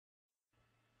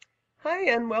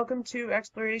Hi, and welcome to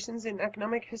Explorations in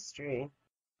Economic History.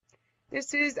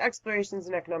 This is Explorations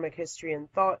in Economic History and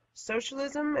Thought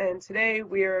Socialism, and today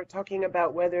we're talking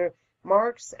about whether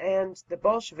Marx and the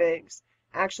Bolsheviks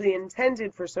actually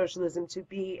intended for socialism to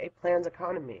be a planned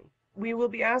economy. We will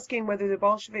be asking whether the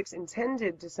Bolsheviks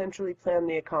intended to centrally plan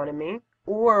the economy,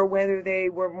 or whether they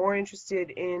were more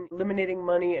interested in eliminating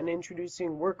money and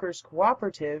introducing workers'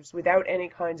 cooperatives without any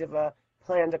kind of a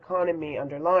planned economy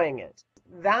underlying it.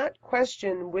 That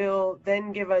question will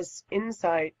then give us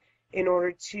insight in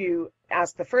order to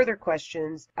ask the further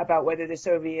questions about whether the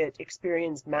Soviet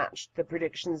experience matched the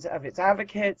predictions of its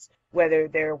advocates, whether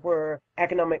there were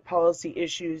economic policy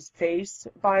issues faced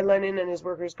by Lenin and his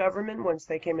workers' government once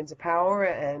they came into power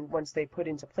and once they put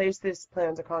into place this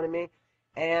planned economy,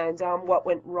 and what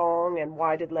went wrong and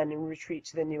why did Lenin retreat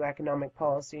to the new economic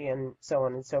policy, and so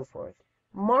on and so forth.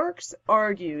 Marx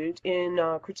argued in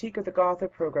Critique of the Gotha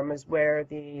Program, is where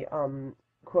the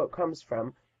quote comes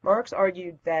from. Marx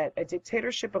argued that a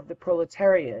dictatorship of the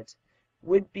proletariat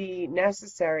would be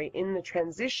necessary in the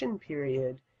transition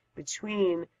period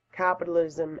between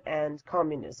capitalism and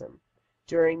communism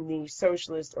during the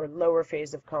socialist or lower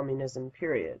phase of communism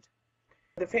period.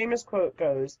 The famous quote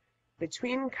goes,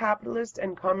 "Between capitalist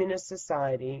and communist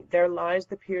society there lies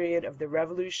the period of the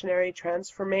revolutionary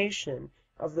transformation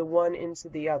of the one into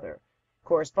the other.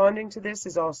 Corresponding to this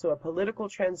is also a political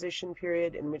transition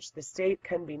period in which the state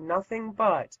can be nothing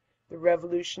but the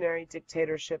revolutionary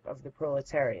dictatorship of the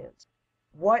proletariat."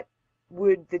 What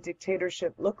would the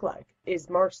dictatorship look like?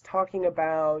 Is Marx talking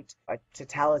about a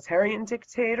totalitarian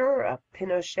dictator, a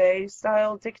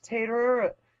Pinochet-style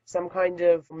dictator, some kind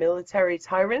of military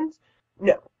tyrant?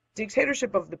 No.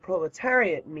 Dictatorship of the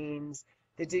proletariat means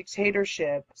the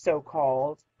dictatorship,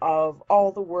 so-called, of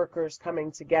all the workers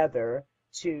coming together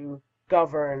to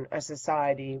govern a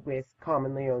society with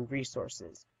commonly owned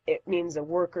resources. It means a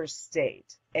workers'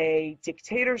 state. A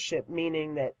dictatorship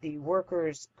meaning that the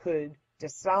workers could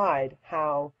decide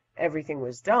how everything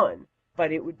was done,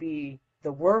 but it would be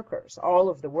the workers, all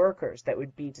of the workers, that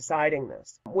would be deciding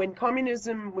this. When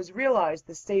communism was realized,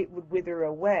 the state would wither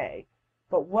away.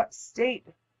 But what state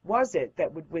was it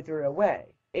that would wither away?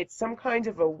 It's some kind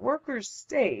of a workers'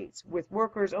 state with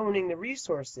workers owning the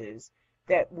resources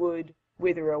that would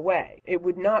wither away. It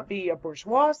would not be a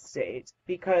bourgeois state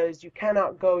because you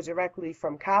cannot go directly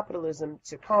from capitalism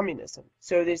to communism.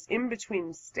 So this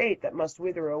in-between state that must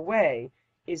wither away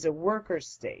is a workers'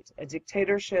 state, a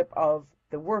dictatorship of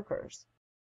the workers.